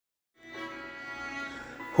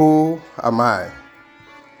Who am I?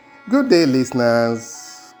 Good day,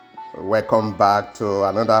 listeners. Welcome back to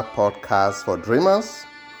another podcast for dreamers,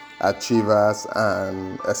 achievers,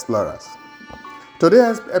 and explorers.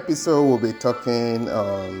 Today's episode will be talking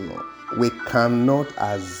on we cannot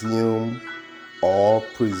assume or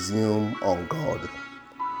presume on God.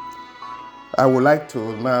 I would like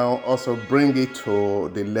to now also bring it to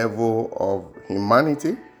the level of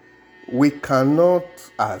humanity. We cannot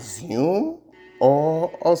assume or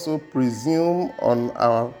also presume on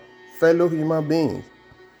our fellow human beings.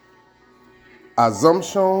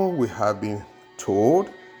 Assumption, we have been told,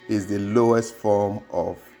 is the lowest form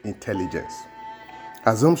of intelligence.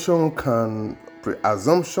 Assumption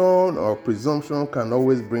or presumption can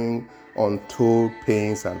always bring untold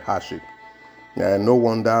pains and hardship. No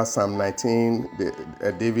wonder Psalm 19,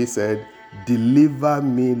 David said, "Deliver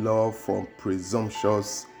me, Lord, from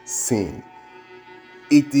presumptuous sin."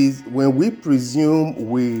 It is when we presume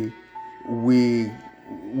we've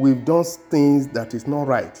done things that is not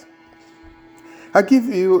right. I'll give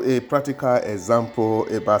you a practical example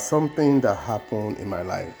about something that happened in my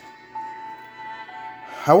life.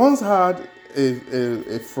 I once had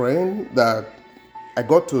a friend that I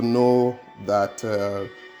got to know that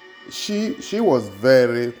she was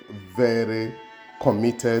very, very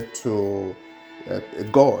committed to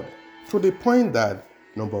God, to the point that,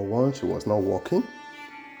 number one, she was not working.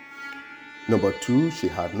 Number two, she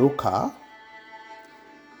had no car.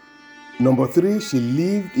 Number three, she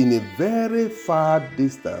lived in a very far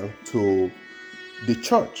distance to the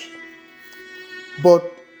church.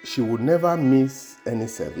 But she would never miss any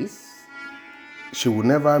service. She would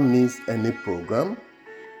never miss any program.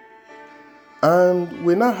 And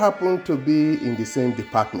we now happen to be in the same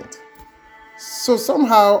department. So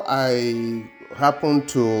somehow I happened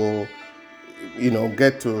to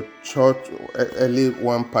get to church early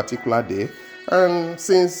one particular day. And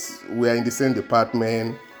since we are in the same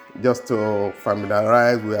department, just to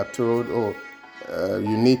familiarize, we are told,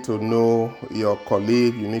 you need to know your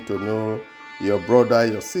colleague, you need to know your brother,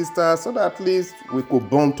 your sister, so that at least we could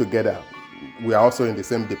bond together. We are also in the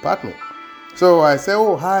same department. So I say,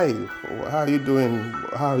 hi, how are you doing?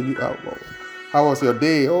 How was your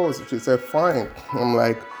day? Oh, she said, fine. I'm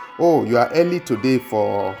like, you are early today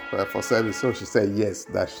for service. So she said yes,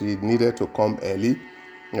 that she needed to come early.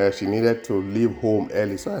 She needed to leave home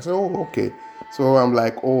early. So I said, okay. So I'm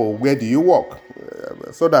like, where do you work?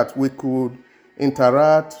 So that we could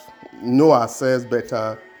interact, know ourselves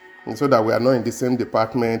better, and so that we are not in the same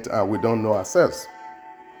department and we don't know ourselves.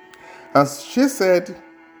 And she said,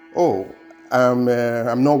 I'm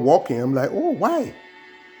not working. I'm like, why?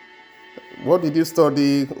 What did you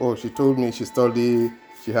study? She told me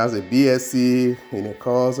she has a BSc in a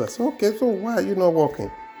course. I said, okay, so why are you not working?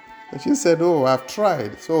 And she said, I've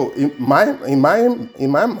tried. So in my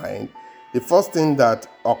mind, the first thing that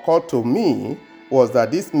occurred to me was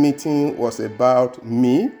that this meeting was about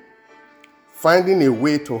me finding a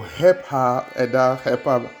way to help her, either help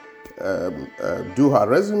her do her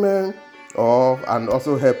resume, and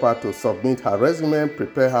also help her to submit her resume,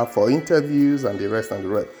 prepare her for interviews and the rest.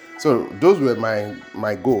 So those were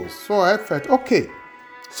my goals. So I felt, okay,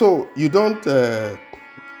 so you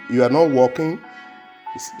are not working.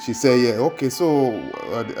 She said, yeah, okay, so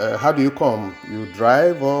how do you come? You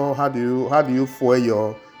drive, or how do you fuel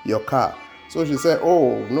your car? So she said,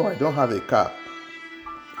 no, I don't have a car.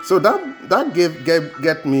 So that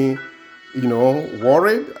get me,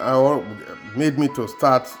 worried, or made me to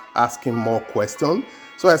start asking more questions.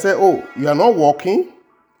 So I said, you are not working?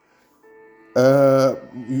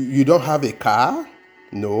 You don't have a car?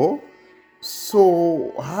 No.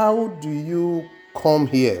 So how do you come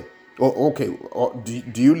here? Okay.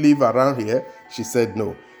 Do you live around here? She said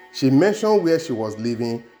no. She mentioned where she was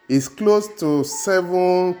living is close to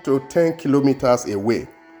 7 to 10 kilometers away.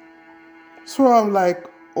 So I'm like,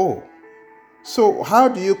 so how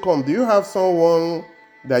do you come? Do you have someone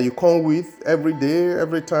that you come with every day,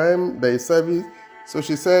 every time there is service? So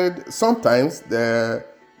she said sometimes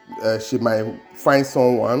she might find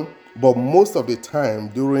someone, but most of the time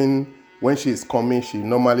when she is coming, she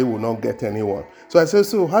normally will not get anyone. So I said,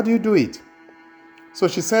 so how do you do it? So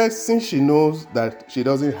she said, since she knows that she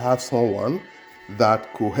doesn't have someone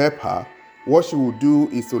that could help her, what she will do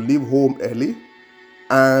is to leave home early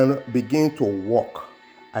and begin to walk.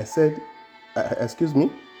 I said, excuse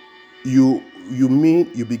me, you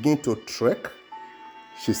mean you begin to trek?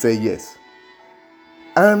 She said yes.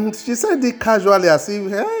 And she said it casually as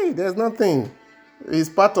if, hey, there's nothing. It's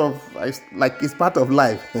part of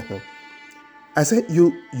life. I said,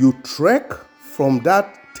 you trek from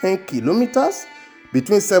that 10 kilometers,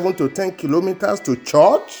 between 7 to 10 kilometers to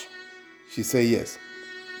church? She said yes.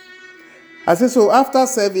 I said, so after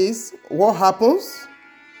service, what happens?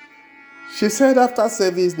 She said after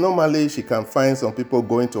service, normally she can find some people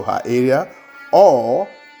going to her area, or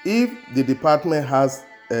if the department has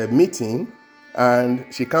a meeting and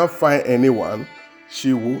she can't find anyone,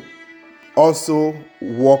 she will also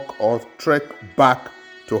walk or trek back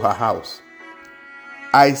to her house.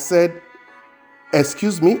 I said,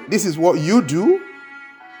 excuse me, this is what you do?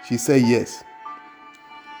 She said, yes.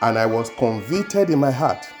 And I was convicted in my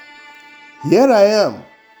heart. Here I am,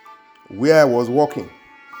 where I was walking.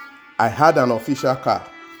 I had an official car.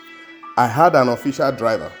 I had an official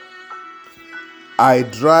driver. I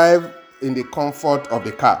drive in the comfort of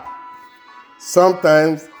the car.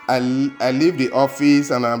 Sometimes I leave the office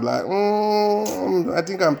and I'm like, I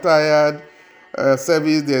think I'm tired. There's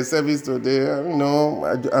service today.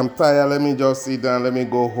 I'm tired. Let me just sit down. Let me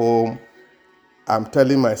go home. I'm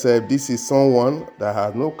telling myself, this is someone that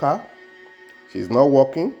has no car. She's not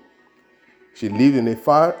working. She lives in a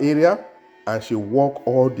far area and she walked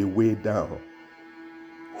all the way down.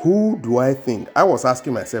 Who do I think? I was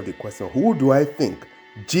asking myself the question, who do I think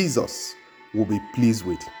Jesus will be pleased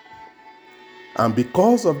with? And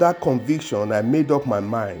because of that conviction, I made up my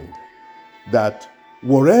mind that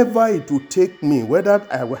wherever it will take me, whether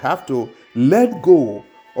I will have to let go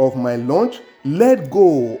of my lunch, let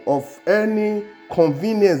go of any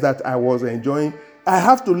convenience that I was enjoying, I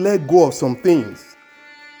have to let go of some things.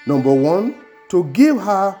 Number one, to give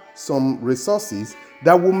her some resources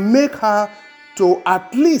that will make her to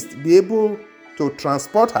at least be able to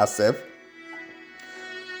transport herself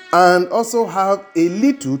and also have a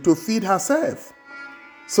little to feed herself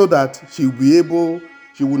so that she will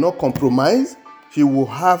not compromise. She will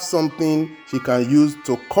have something she can use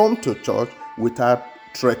to come to church without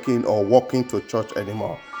trekking or walking to church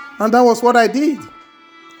anymore. And that was what I did.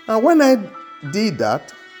 And when I did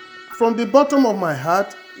that, from the bottom of my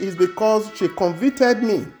heart, is because she convicted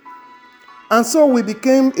me. And so we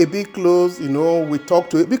became a bit close, we talked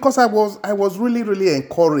to it because I was really, really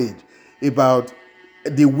encouraged about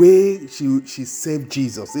the way she saved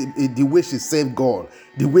Jesus, the way she saved God,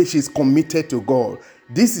 the way she's committed to God.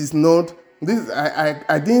 I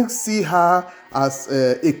didn't see her as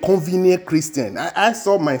a convenient Christian. I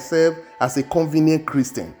saw myself as a convenient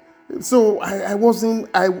Christian. So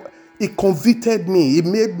it convicted me. It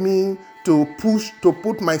made me to push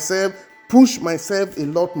myself a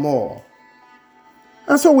lot more.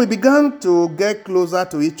 And so we began to get closer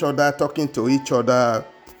to each other, talking to each other.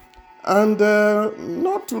 And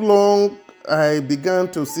not too long, I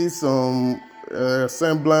began to see some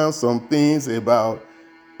semblance, some things about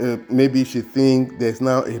maybe she think there's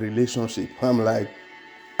now a relationship. I'm like,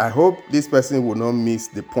 I hope this person will not miss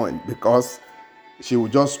the point because she will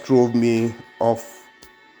just throw me off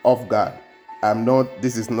guard.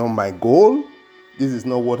 This is not my goal. This is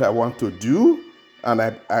not what I want to do. And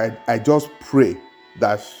I just pray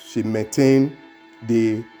that she maintain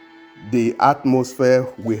the atmosphere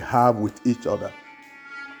we have with each other.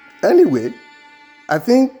 Anyway, I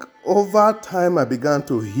think over time I began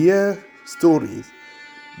to hear stories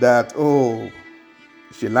that,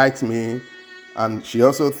 she likes me and she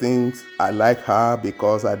also thinks I like her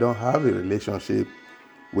because I don't have a relationship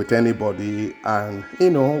with anybody. And,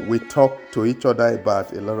 we talk to each other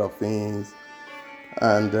about a lot of things.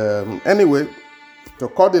 And anyway, to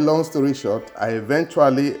cut the long story short, I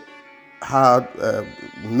eventually had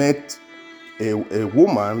met a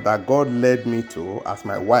woman that God led me to as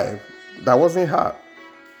my wife. That wasn't her.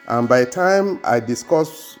 And by the time I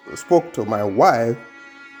spoke to my wife,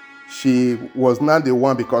 she was not the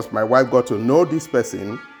one because my wife got to know this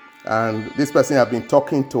person and this person had been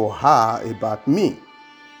talking to her about me.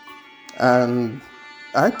 And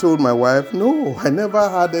I told my wife, no, I never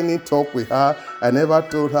had any talk with her. I never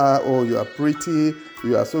told her, oh, you are pretty,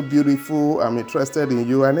 you are so beautiful, I'm interested in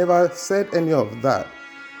you. I never said any of that.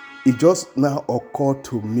 It just now occurred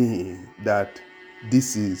to me that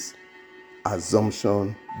this is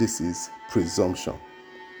assumption, this is presumption.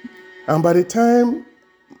 And by the time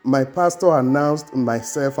my pastor announced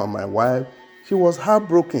myself and my wife, she was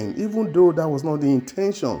heartbroken, even though that was not the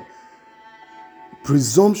intention.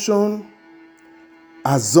 Presumption,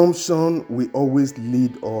 assumption will always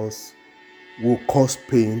lead us, will cause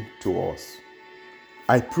pain to us.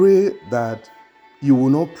 I pray that you will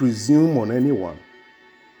not presume on anyone.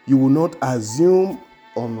 You will not assume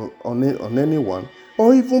on anyone,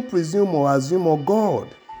 or even presume or assume on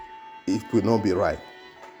God. It will not be right.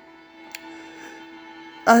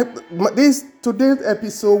 Today's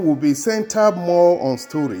episode will be centered more on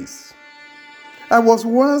stories. I was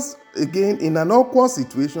once again in an awkward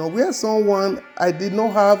situation where someone I did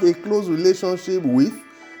not have a close relationship with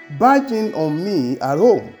barging on me at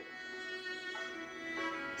home.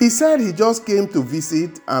 He said he just came to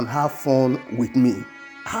visit and have fun with me.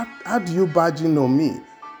 How do you barge in on me?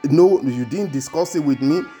 No, you didn't discuss it with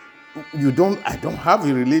me. I don't have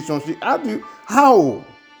a relationship. How?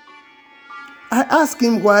 I asked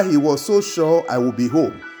him why he was so sure I would be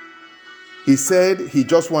home. He said he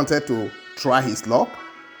just wanted to try his luck,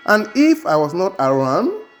 and if I was not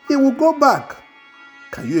around, he would go back.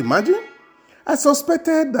 Can you imagine? I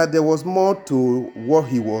suspected that there was more to what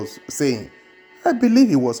he was saying. I believe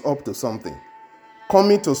he was up to something,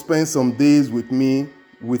 coming to spend some days with me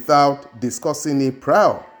without discussing it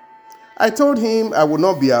prior. I told him I would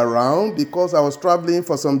not be around because I was traveling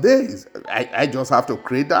for some days. I just have to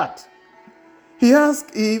create that. He asked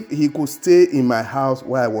if he could stay in my house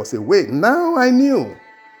while I was away. Now I knew.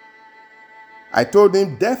 I told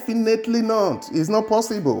him definitely not. It's not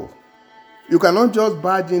possible. You cannot just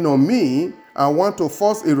barge in on me and want to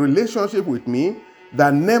force a relationship with me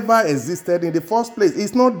that never existed in the first place.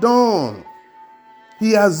 It's not done.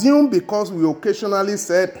 He assumed because we occasionally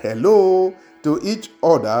said hello to each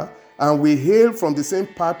other and we hailed from the same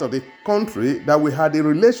part of the country that we had a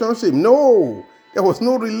relationship. No, there was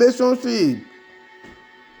no relationship.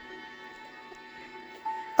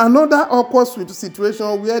 Another awkward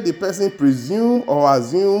situation where the person presumed or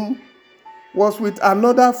assumed was with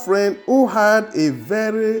another friend who had a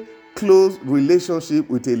very close relationship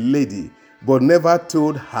with a lady, but never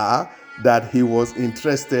told her that he was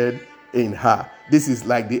interested in her. This is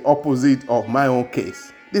like the opposite of my own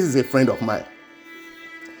case. This is a friend of mine.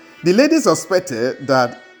 The lady suspected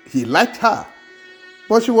that he liked her,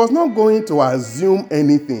 but she was not going to assume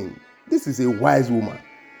anything. This is a wise woman.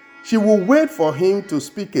 She would wait for him to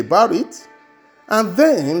speak about it, and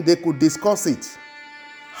then they could discuss it.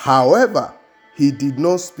 However, he did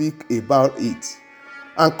not speak about it.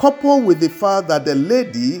 And coupled with the fact that the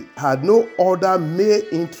lady had no other male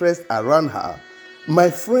interest around her,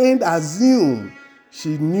 my friend assumed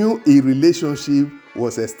she knew a relationship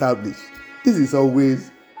was established. This is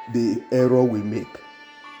always the error we make.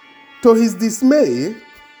 To his dismay,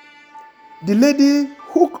 the lady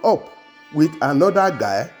hooked up with another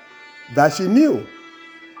guy that she knew.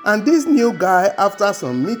 And this new guy, after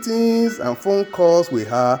some meetings and phone calls with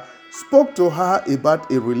her, spoke to her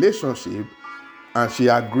about a relationship, and she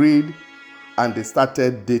agreed, and they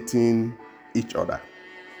started dating each other.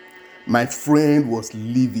 My friend was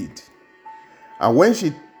livid. And when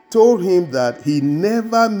she told him that he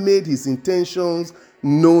never made his intentions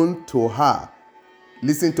known to her,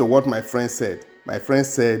 listen to what my friend said. My friend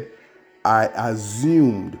said, I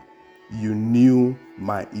assumed you knew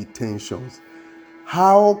my intentions.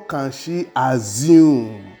 How can she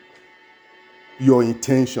assume your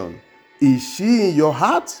intention? Is she in your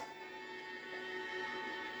heart?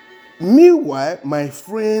 Meanwhile, my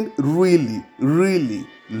friend really, really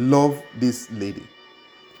loved this lady.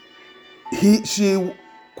 She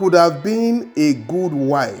could have been a good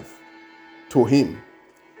wife to him,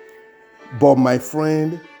 but my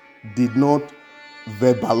friend did not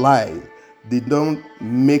verbalize, did not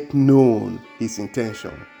make known his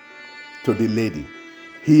intention to the lady.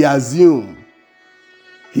 He assumed,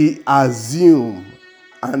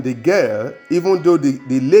 and the girl, even though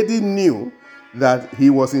the lady knew that he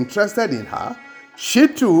was interested in her,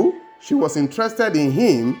 she was interested in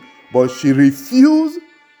him, but she refused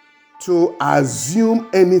to assume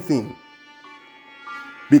anything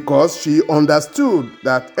because she understood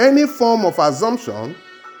that any form of assumption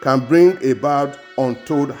can bring about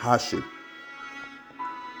untold hardship.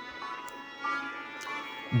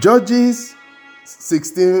 Judges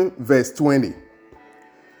 16 verse 20.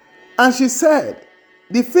 And she said,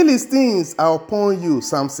 the Philistines are upon you,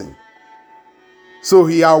 Samson. So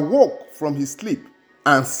he awoke from his sleep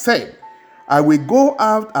and said, I will go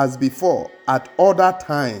out as before at other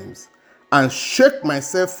times and shake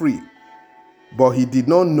myself free. But he did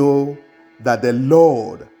not know that the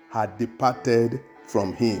Lord had departed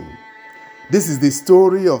from him. This is the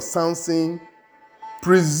story of Samson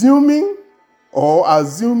presuming or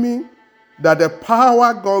assuming that the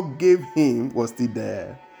power God gave him was still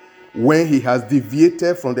there when he has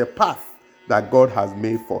deviated from the path that God has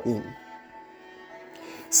made for him.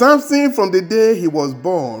 Samson, from the day he was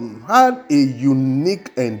born, had a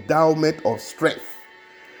unique endowment of strength,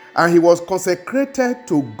 and he was consecrated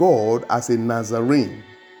to God as a Nazarene.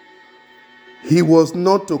 He was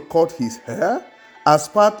not to cut his hair as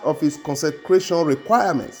part of his consecration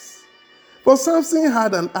requirements, but Samson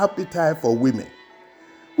had an appetite for women,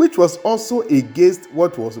 which was also against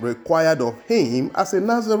what was required of him as a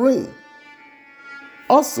Nazarene.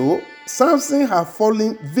 Also, Samson had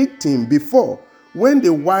fallen victim before when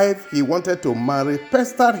the wife he wanted to marry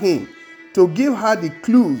pestered him to give her the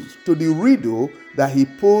clues to the riddle that he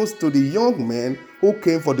posed to the young men who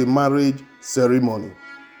came for the marriage ceremony.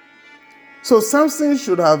 So Samson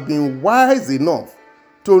should have been wise enough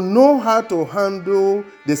to know how to handle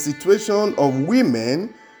the situation of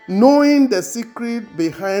women, knowing the secret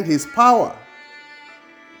behind his power.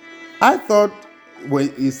 I thought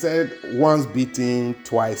when he said once beaten,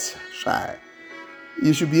 twice shy,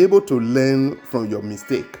 you should be able to learn from your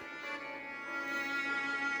mistake.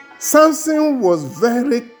 Samson was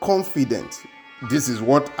very confident. This is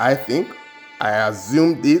what I think. I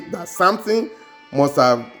assumed that Samson must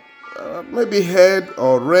have maybe heard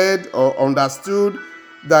or read or understood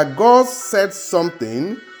that God said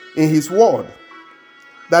something in his word,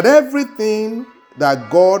 that everything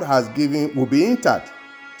that God has given will be intact.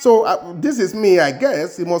 So this is me, I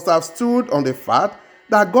guess. He must have stood on the fact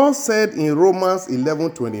that God said in Romans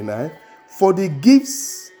 11:29, for the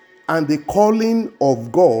gifts and the calling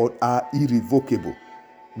of God are irrevocable.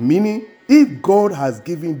 Meaning, if God has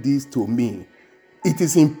given this to me, it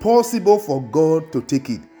is impossible for God to take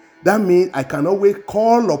it. That means I can always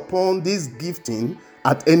call upon this gifting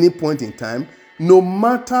at any point in time, no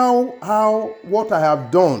matter what I have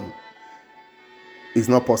done is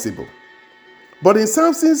not possible. But in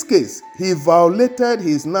Samson's case, he violated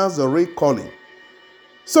his Nazarite calling.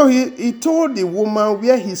 So he told the woman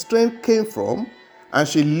where his strength came from, and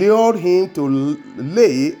she lured him to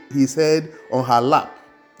lay his head on her lap.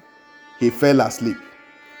 He fell asleep,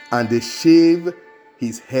 and they shaved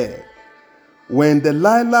his hair. When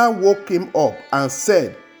Delilah woke him up and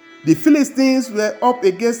said, the Philistines were up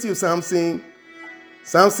against you, Samson,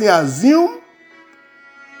 Samson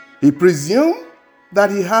presumed that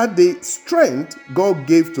he had the strength God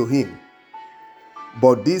gave to him.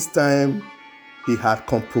 But this time, he had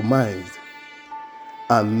compromised,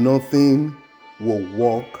 and nothing will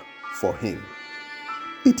work for him.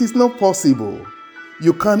 It is not possible.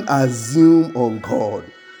 You can't assume on God.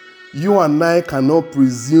 You and I cannot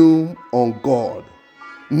presume on God.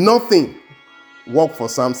 Nothing worked for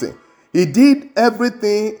Samson. He did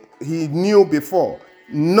everything he knew before.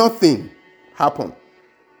 Nothing happened.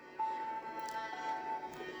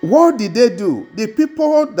 What did they do? The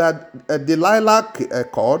people that Delilah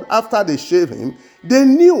called after they shaved him, they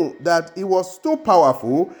knew that he was too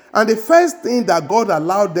powerful, and the first thing that God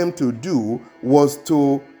allowed them to do was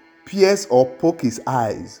to pierce or poke his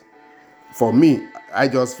eyes. For me, I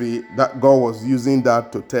just feel that God was using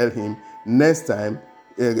that to tell him, next time,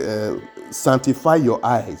 sanctify your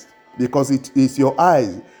eyes, because it is your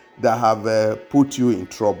eyes that have put you in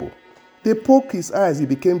trouble. They poked his eyes, he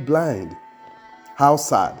became blind. How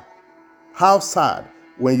sad. How sad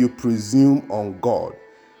when you presume on God.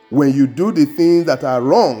 When you do the things that are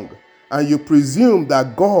wrong and you presume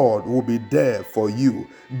that God will be there for you.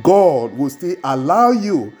 God will still allow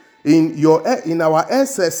you in our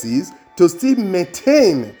excesses to still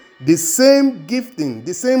maintain the same gifting,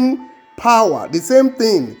 the same power, the same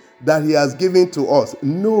thing that he has given to us.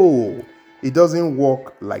 No, it doesn't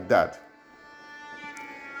work like that.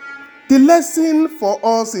 The lesson for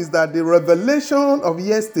us is that the revelation of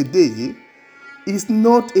yesterday is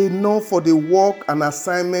not enough for the work and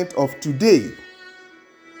assignment of today.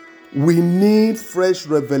 We need fresh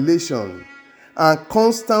revelation and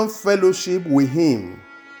constant fellowship with him.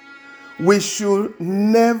 We should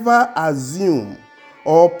never assume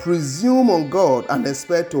or presume on God and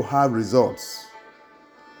expect to have results.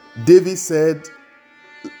 David said,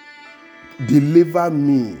 deliver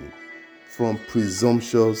me from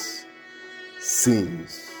presumptuous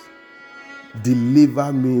sins.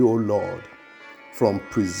 Deliver me, O Lord, from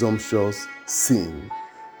presumptuous sin.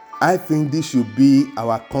 I think this should be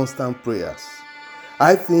our constant prayers.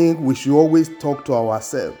 I think we should always talk to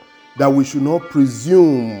ourselves that we should not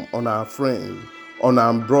presume on our friends, on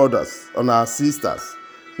our brothers, on our sisters.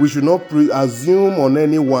 We should not assume on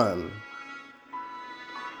anyone.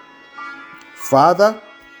 Father,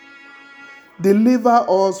 deliver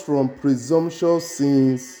us from presumptuous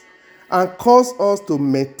sins and cause us to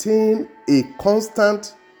maintain a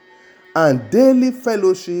constant and daily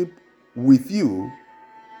fellowship with you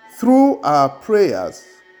through our prayers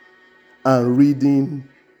and reading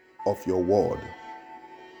of your word.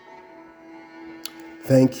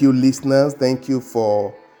 Thank you, listeners. Thank you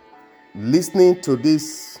for listening to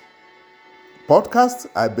this podcast.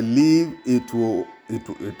 I believe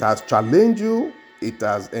it has challenged you, it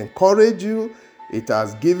has encouraged you, it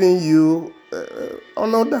has given you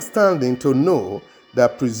an understanding to know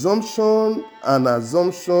that presumption and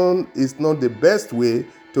assumption is not the best way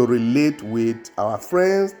to relate with our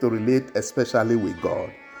friends, to relate especially with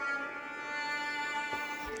God.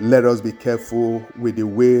 Let us be careful with the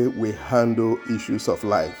way we handle issues of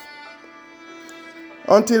life.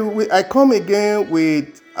 Until I come again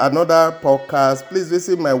with another podcast, please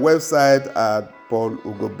visit my website at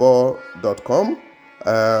paulugobo.com.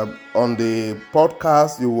 On the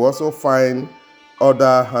podcast, you will also find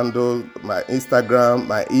other handles, my Instagram,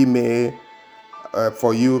 my email,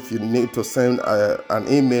 for you if you need to send an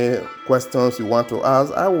email, questions you want to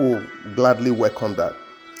ask. I will gladly welcome that.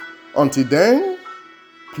 Until then,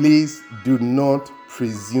 please do not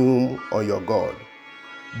presume on your God.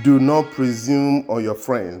 Do not presume on your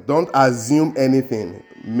friends. Don't assume anything.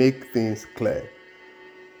 Make things clear.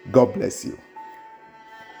 God bless you.